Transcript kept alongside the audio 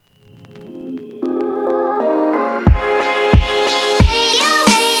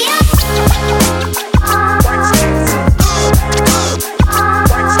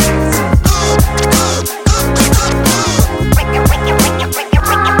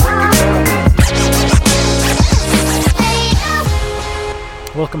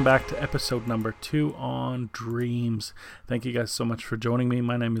Welcome back to episode number 2 on dreams. Thank you guys so much for joining me.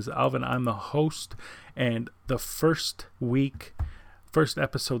 My name is Alvin. I'm the host, and the first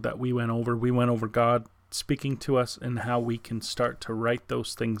episode that we went over God speaking to us and how we can start to write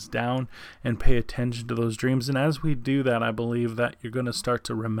those things down and pay attention to those dreams. And as we do that, I believe that you're going to start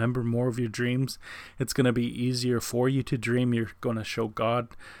to remember more of your dreams. It's going to be easier for you to dream. You're going to show God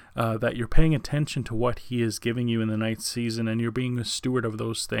that you're paying attention to what He is giving you in the night season, and you're being a steward of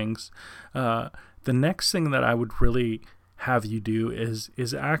those things. The next thing that I would really have you do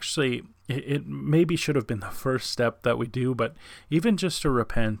is actually, it maybe should have been the first step that we do, but even just to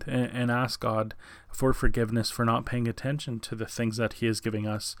repent and ask God for forgiveness for not paying attention to the things that He is giving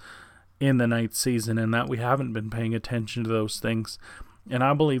us in the night season, and that we haven't been paying attention to those things. And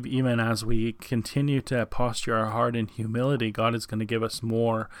I believe even as we continue to posture our heart in humility, God is going to give us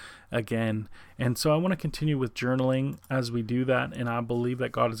more again. And so I want to continue with journaling as we do that. And I believe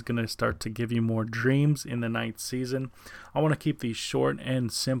that God is going to start to give you more dreams in the night season. I want to keep these short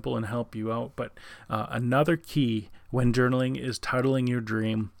and simple and help you out. But another key when journaling is titling your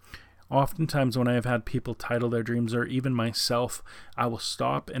dream. Oftentimes when I have had people title their dreams, or even myself, I will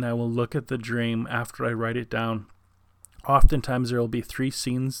stop and I will look at the dream after I write it down. Oftentimes there will be 3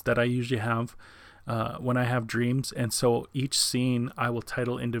 scenes that I usually have when I have dreams, and so each scene I will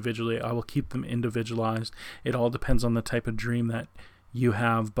title individually. I will keep them individualized. It all depends on the type of dream that you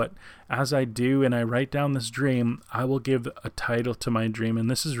have, but as I do and I write down this dream, I will give a title to my dream. And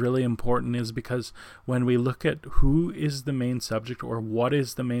this is really important, is because when we look at who is the main subject, or what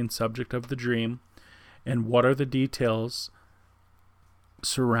is the main subject of the dream, and what are the details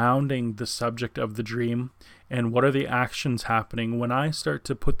surrounding the subject of the dream, and what are the actions happening, when I start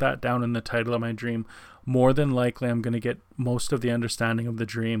to put that down in the title of my dream, more than likely I'm going to get most of the understanding of the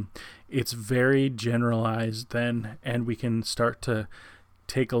dream. It's very generalized then, and we can start to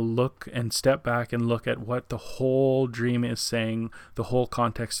take a look and step back and look at what the whole dream is saying, the whole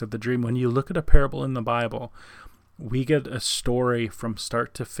context of the dream. When you look at a parable in the Bible, we get a story from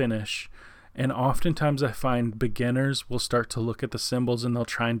start to finish. And oftentimes I find beginners will start to look at the symbols and they'll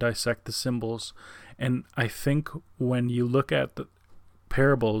try and dissect the symbols. And I think when you look at the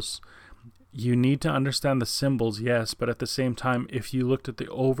parables, you need to understand the symbols, yes, but at the same time, if you looked at the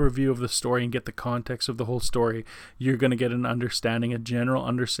overview of the story and get the context of the whole story, you're going to get an understanding, a general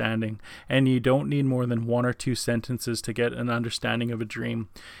understanding, and you don't need more than 1 or 2 sentences to get an understanding of a dream.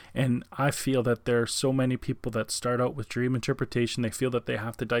 And I feel that there are so many people that start out with dream interpretation. They feel that they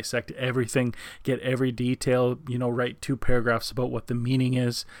have to dissect everything, get every detail, write 2 paragraphs about what the meaning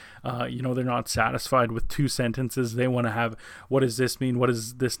is. They're not satisfied with 2 sentences. They want to have, what does this mean? What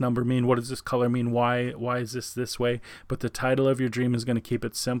does this number mean? What does this color mean? Why is this way? But the title of your dream is going to keep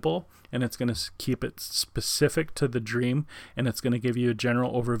it simple, and it's going to keep it specific to the dream, and it's going to give you a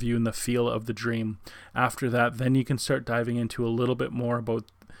general overview and the feel of the dream. After that, then you can start diving into a little bit more about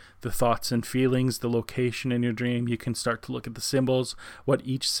the thoughts and feelings, the location in your dream. You can start to look at the symbols, what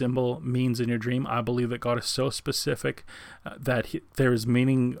each symbol means in your dream. I believe that God is so specific that there is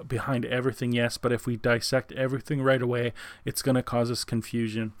meaning behind everything, yes, but if we dissect everything right away, it's going to cause us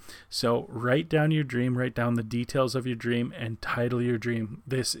confusion. So write down your dream, write down the details of your dream, and title your dream.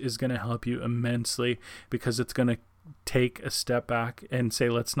 This is going to help you immensely, because it's going to take a step back and say,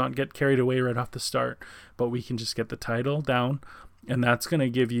 let's not get carried away right off the start, but we can just get the title down. And that's going to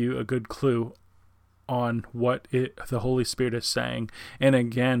give you a good clue on what the Holy Spirit is saying. And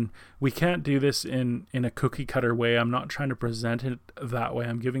again, we can't do this in a cookie cutter way. I'm not trying to present it that way.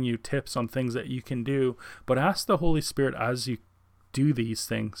 I'm giving you tips on things that you can do. But ask the Holy Spirit as you do these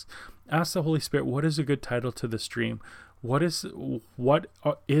things. Ask the Holy Spirit, what is a good title to this dream? What is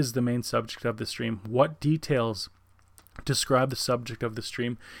the main subject of this dream? What details describe the subject of this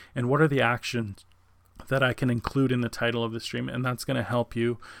dream? And what are the actions that I can include in the title of the stream? And that's going to help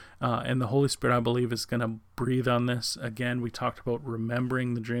you. And the Holy Spirit, I believe, is going to breathe on this. Again, we talked about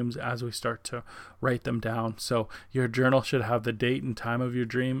remembering the dreams as we start to write them down. So your journal should have the date and time of your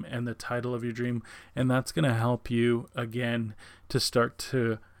dream and the title of your dream. And that's going to help you, again, to start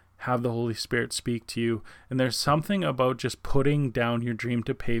to have the Holy Spirit speak to you. And there's something about just putting down your dream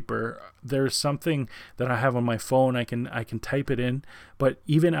to paper. There's something that I have on my phone. I can type it in, but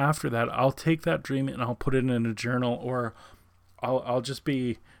even after that, I'll take that dream and I'll put it in a journal, or I'll just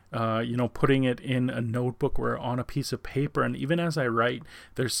be putting it in a notebook or on a piece of paper. And even as I write,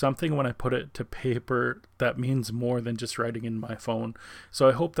 there's something when I put it to paper that means more than just writing in my phone. So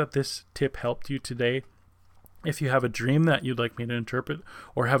I hope that this tip helped you today. If you have a dream that you'd like me to interpret,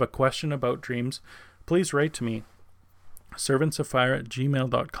 or have a question about dreams, please write to me.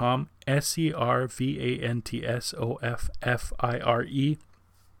 servantsoffire@gmail.com, servantsoffire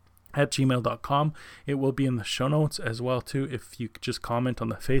at gmail.com. It will be in the show notes as well too. If you could just comment on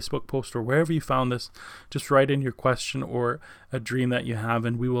the Facebook post or wherever you found this, just write in your question or a dream that you have,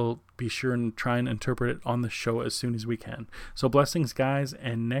 and we will be sure and try and interpret it on the show as soon as we can. So blessings, guys,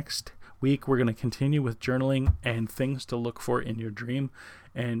 and next week we're going to continue with journaling and things to look for in your dream,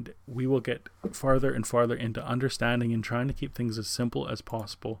 and we will get farther and farther into understanding and trying to keep things as simple as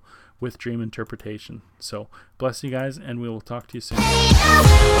possible with dream interpretation. So bless you guys, and we will talk to you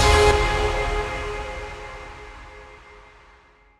soon.